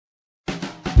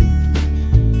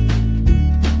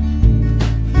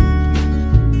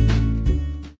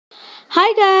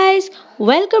Hi guys,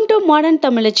 welcome to Modern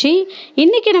Tblspn.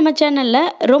 இன்னைக்கு நம்ம சேனல்ல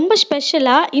ரொம்ப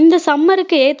ஸ்பெஷலா இந்த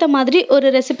சம்மருக்கு ஏத்த மாதிரி ஒரு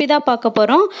ரெசிபி தான் பார்க்க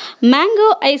போறோம். மேங்கோ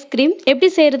ஐஸ்கிரீம் எப்படி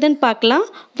செய்யறதுன்னு பார்க்கலாம்.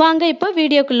 வாங்க இப்போ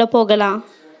வீடியோக்குள்ள போகலாம்.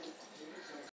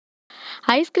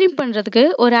 ஐஸ்கிரீம் பண்றதுக்கு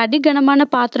ஒரு அடிகனமான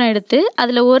பாத்திரம் எடுத்து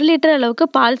அதுல 1 லிட்டர் அளவுக்கு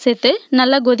பால் சேர்த்து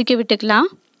நல்லா கொதிக்க விட்டுக்கலாம்.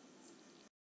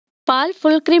 பால்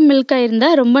ஃபுல் கிரீம் மில்கா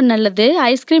இருந்தா ரொம்ப நல்லது.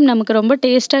 ஐஸ்கிரீம் நமக்கு ரொம்ப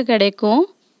டேஸ்டா கிடைக்கும்.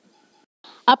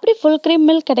 அப்படி ஃபுல் கிரீம்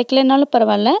மில்க் கிடைக்கலனாலும்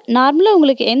பரவாயில்ல, நார்மலாக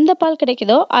உங்களுக்கு எந்த பால்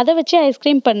கிடைக்குதோ அதை வச்சு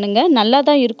ஐஸ்கிரீம் பண்ணுங்க, நல்லா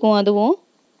தான் இருக்கும். அதுவும்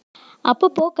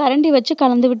அப்பப்போ கரண்டி வச்சு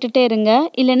கலந்து விட்டுட்டே இருங்க,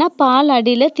 இல்லைன்னா பால்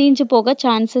அடியில் தீஞ்சு போக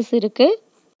சான்சஸ் இருக்குது.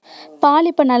 பால்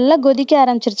இப்போ நல்லா கொதிக்க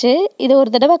ஆரம்பிச்சிருச்சு. இதை ஒரு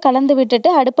தடவை கலந்து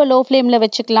விட்டுட்டு அடுப்பை லோ ஃப்ளேமில்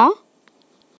வச்சுக்கலாம்.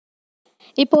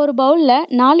 இப்போ ஒரு பவுலில்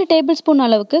 4 டேபிள் ஸ்பூன்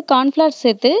அளவுக்கு கார்ன்ஃப்ளவர்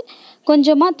சேர்த்து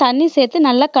கொஞ்சமாக தண்ணி சேர்த்து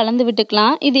நல்லா கலந்து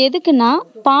விட்டுக்கலாம். இது எதுக்குன்னா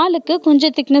பாலுக்கு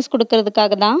கொஞ்சம் திக்னஸ்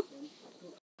கொடுக்கறதுக்காக தான்.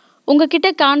 உங்ககிட்ட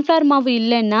கார்ன்ஃப்ளவர் மாவு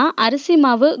இல்லைன்னா அரிசி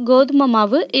மாவு, கோதுமை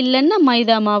மாவு இல்லைன்னா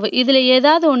மைதா மாவு, இதில்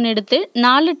ஏதாவது ஒன்று எடுத்து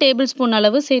 4 டேபிள் ஸ்பூன்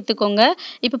அளவு சேர்த்துக்கோங்க.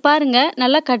 இப்போ பாருங்கள்,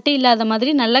 நல்லா கட்டி இல்லாத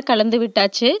மாதிரி நல்லா கலந்து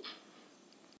விட்டாச்சு.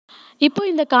 இப்போ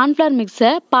இந்த கார்ன்ஃப்ளவர்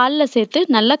மிக்ஸை பாலில் சேர்த்து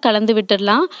நல்லா கலந்து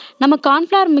விட்டுடலாம். நம்ம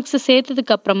கார்ன்ஃப்ளவர் மிக்ஸை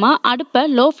சேர்த்ததுக்கப்புறமா அடுப்பை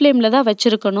லோ ஃப்ளேமில் தான்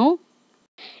வச்சுருக்கணும்.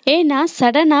 ஏன்னா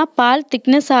சடனாக பால்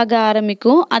திக்னஸ் ஆக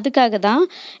ஆரம்பிக்கும், அதுக்காக தான்.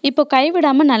 இப்போ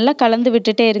கைவிடாமல் நல்லா கலந்து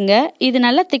விட்டுட்டே இருங்க. இது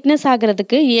நல்லா திக்னஸ்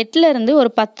ஆகிறதுக்கு 8லேருந்து ஒரு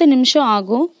 10 நிமிஷம்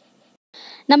ஆகும்.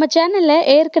 நம்ம சேனலில்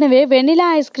ஏற்கனவே வெனிலா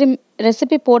ஐஸ்கிரீம்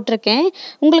ரெசிபி போட்டிருக்கேன்.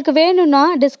 உங்களுக்கு வேணும்னா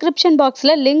டிஸ்கிரிப்ஷன்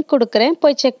பாக்ஸில் லிங்க் கொடுக்குறேன்,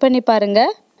 போய் செக் பண்ணி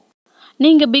பாருங்கள்.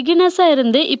 நீங்கள் பிகினர்ஸாக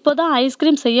இருந்து இப்போ தான்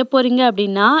ஐஸ்கிரீம் செய்ய போகிறீங்க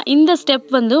அப்படின்னா இந்த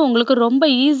ஸ்டெப் உங்களுக்கு ரொம்ப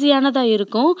ஈஸியானதாக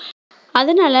இருக்கும்.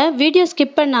 அதனால் வீடியோ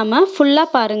ஸ்கிப் பண்ணாமல்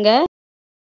ஃபுல்லாக பாருங்கள்.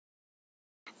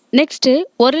 நெக்ஸ்ட்டு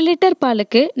 1 லிட்டர்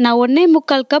பாலுக்கு நான்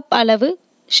 1.25 கப் அளவு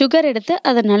சுகர் எடுத்து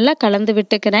அதை நல்லா கலந்து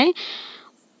விட்டுக்கிறேன்.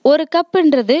 1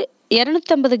 கப்புன்றது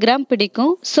 250 கிராம்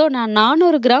பிடிக்கும். ஸோ நான்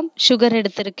 400 கிராம் சுகர்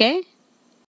எடுத்திருக்கேன்.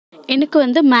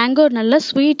 எனக்கு மேங்கோ நல்லா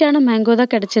ஸ்வீட்டான மேங்கோ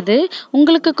தான் கிடச்சிது.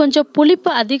 உங்களுக்கு கொஞ்சம்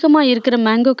புளிப்பு அதிகமாக இருக்கிற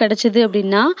மேங்கோ கிடச்சிது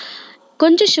அப்படின்னா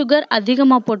கொஞ்சம் சுகர்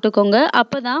அதிகமாக போட்டுக்கோங்க.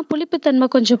 அப்போ தான் புளிப்புத்தன்மை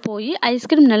கொஞ்சம் போய்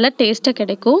ஐஸ்கிரீம் நல்லா டேஸ்ட்டாக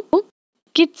கிடைக்கும்.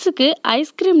 கிட்ஸுக்கு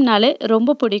ஐஸ்கிரீம்னாலே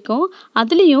ரொம்ப பிடிக்கும்.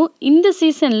 அதுலேயும் இந்த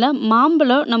சீசனில்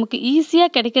மாம்பழம் நமக்கு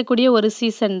ஈஸியாக கிடைக்கக்கூடிய ஒரு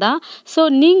சீசன் தான். ஸோ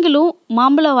நீங்களும்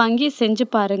மாம்பழம் வாங்கி செஞ்சு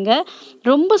பாருங்கள்,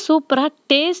 ரொம்ப சூப்பராக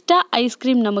டேஸ்ட்டாக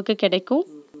ஐஸ்கிரீம் நமக்கு கிடைக்கும்.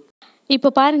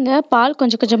 இப்போ பாருங்கள், பால்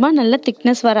கொஞ்சம் கொஞ்சமாக நல்லா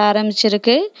திக்னஸ் வர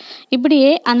ஆரம்பிச்சிருக்கு.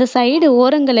 இப்படியே அந்த சைடு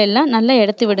ஓரங்கள் எல்லாம் நல்லா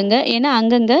எடுத்து விடுங்க, ஏன்னா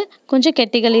அங்கங்கே கொஞ்சம்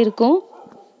கெட்டிகள் இருக்கும்.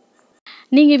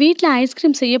 நீங்கள் வீட்டில்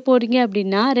ஐஸ்கிரீம் செய்ய போகிறீங்க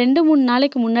அப்படின்னா 2-3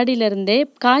 நாளைக்கு முன்னாடியிலேருந்தே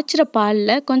காய்ச்சிற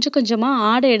பாலில் கொஞ்சம் கொஞ்சமாக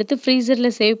ஆடை எடுத்து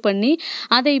ஃப்ரீசரில் சேவ் பண்ணி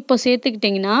அதை இப்போ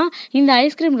சேர்த்துக்கிட்டிங்கன்னா இந்த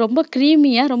ஐஸ்கிரீம் ரொம்ப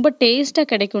க்ரீமியாக ரொம்ப டேஸ்ட்டாக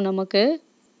கிடைக்கும் நமக்கு.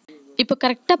 இப்போ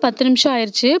கரெக்டாக 10 நிமிஷம்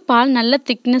ஆயிடுச்சு. பால் நல்லா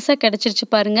திக்னஸாக கிடச்சிருச்சு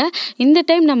பாருங்கள். இந்த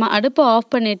டைம் நம்ம அடுப்பை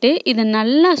ஆஃப் பண்ணிவிட்டு இதை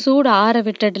நல்லா சூடு ஆற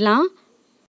விட்டுடலாம்.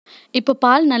 இப்போ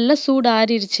பால் நல்லா சூடு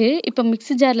ஆறிடுச்சு. இப்போ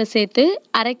மிக்ஸி ஜாரில் சேர்த்து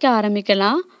அரைக்க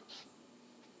ஆரம்பிக்கலாம்.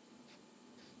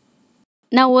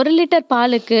 நான் 1 லிட்டர்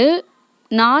பாலுக்கு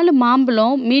 4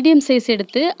 மாம்பழம் மீடியம் சைஸ்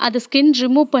எடுத்து அதை ஸ்கின்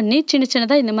ரிமூவ் பண்ணி சின்ன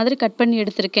சின்னதாக இந்த மாதிரி கட் பண்ணி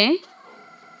எடுத்திருக்கேன்.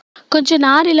 கொஞ்சம்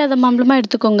நார் இல்லாத மாம்பழமாக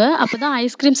எடுத்துக்கோங்க, அப்போ தான்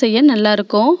ஐஸ்கிரீம் செய்ய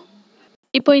நல்லாயிருக்கும்.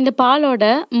 இப்போ இந்த பாலோட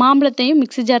மாம்பழத்தையும்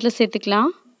மிக்ஸி ஜாரில்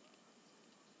சேர்த்துக்கலாம்.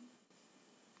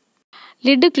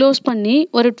 லிட்டு க்ளோஸ் பண்ணி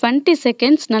ஒரு 20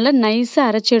 செகண்ட்ஸ் நல்லா நைஸாக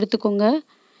அரைச்சி எடுத்துக்கோங்க.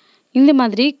 இந்த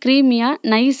மாதிரி க்ரீமியாக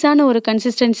நைஸான ஒரு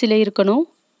கன்சிஸ்டன்சியில் இருக்கணும்.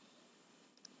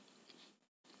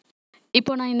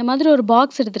 இப்போ நான் இந்த மாதிரி ஒரு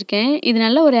பாக்ஸ் எடுத்திருக்கேன். இது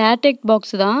நல்ல ஒரு ஏர்டைட்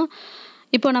பாக்ஸ் தான்.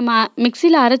 இப்போ நம்ம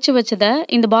மிக்சியில் அரைச்சி வச்சதை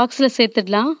இந்த பாக்ஸில்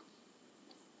சேர்த்துடலாம்.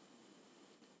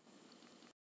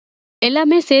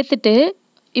 எல்லாமே சேர்த்துட்டு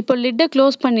இப்போ லிட்டை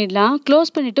க்ளோஸ் பண்ணிடலாம்.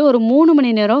 க்ளோஸ் பண்ணிவிட்டு ஒரு 3 மணி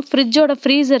நேரம் ஃப்ரிட்ஜோட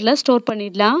ஃப்ரீசரில் ஸ்டோர்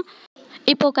பண்ணிடலாம்.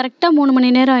 இப்போது கரெக்டாக 3 மணி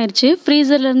நேரம் ஆயிடுச்சு.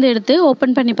 ஃப்ரீசர்லேருந்து எடுத்து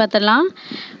ஓப்பன் பண்ணி பார்த்துடலாம்.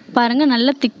 பாருங்கள்,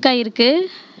 நல்லா திக்காக இருக்குது.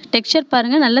 டெக்ஸ்சர்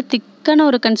பாருங்கள், நல்லா திக்கான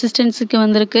ஒரு கன்சிஸ்டன்சிக்கு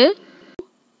வந்திருக்கு.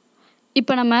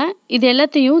 இப்போ நம்ம இது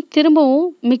எல்லாத்தையும் திரும்பவும்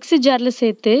மிக்ஸி ஜாரில்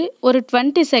சேர்த்து ஒரு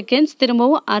 20 செகண்ட்ஸ்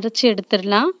திரும்பவும் அரைச்சி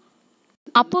எடுத்துடலாம்.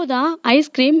 அப்போது தான்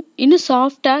ஐஸ்கிரீம் இன்னும்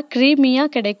சாஃப்டாக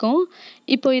க்ரீமியாக கிடைக்கும்.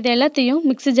 இப்போ இது எல்லாத்தையும்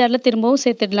மிக்ஸி ஜாரில் திரும்பவும்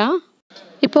சேர்த்துடலாம்.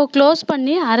 இப்போது க்ளோஸ்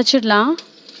பண்ணி அரைச்சிடலாம்.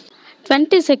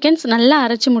 20 செகண்ட்ஸ் நல்லா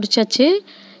அரைச்சி முடிச்சாச்சு.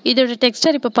 இதோட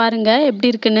டெக்ஸ்டர் இப்போ பாருங்கள்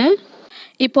எப்படி இருக்குன்னு.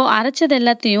 இப்போது அரைச்சது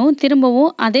எல்லாத்தையும்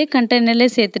திரும்பவும் அதே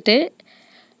கண்டெய்னர்லேயே சேர்த்துட்டு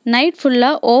நைட்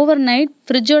ஃபுல்லாக ஓவர் நைட்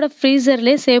ஃப்ரிட்ஜோட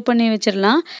ஃப்ரீசர்லேயே சேவ் பண்ணி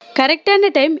வச்சிடலாம். கரெக்டான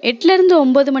டைம் 8லேருந்து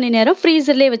 9 மணி நேரம்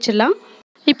ஃப்ரீசர்லேயே வச்சிடலாம்.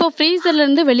 இப்போ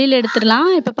ஃப்ரீசர்லேருந்து வெளியில் எடுத்துடலாம்.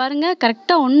 இப்போ பாருங்கள்,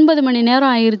 கரெக்டாக 9 மணி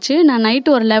நேரம் ஆயிடுச்சு. நான்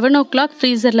நைட்டு ஒரு 11 o'clock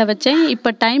ஃப்ரீசரில் வச்சேன்.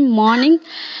 இப்போ டைம் மார்னிங்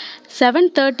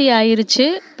 7:30 ஆயிருச்சு.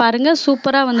 பாருங்க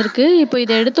சூப்பரா வந்திருக்கு. இப்போ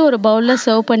இதை எடுத்து ஒரு பவுல்ல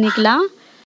சர்வ் பண்ணிக்கலாம்.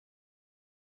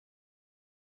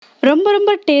 ரொம்ப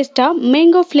ரொம்ப டேஸ்டா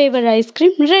மேங்கோ ஃப்ளேவர்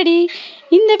ஐஸ்கிரீம் ரெடி.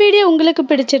 இந்த வீடியோ உங்களுக்கு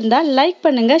பிடிச்சிருந்தா லைக்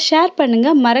பண்ணுங்க, ஷேர் பண்ணுங்க,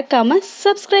 மறக்காம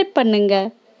சப்ஸ்கிரைப் பண்ணுங்க.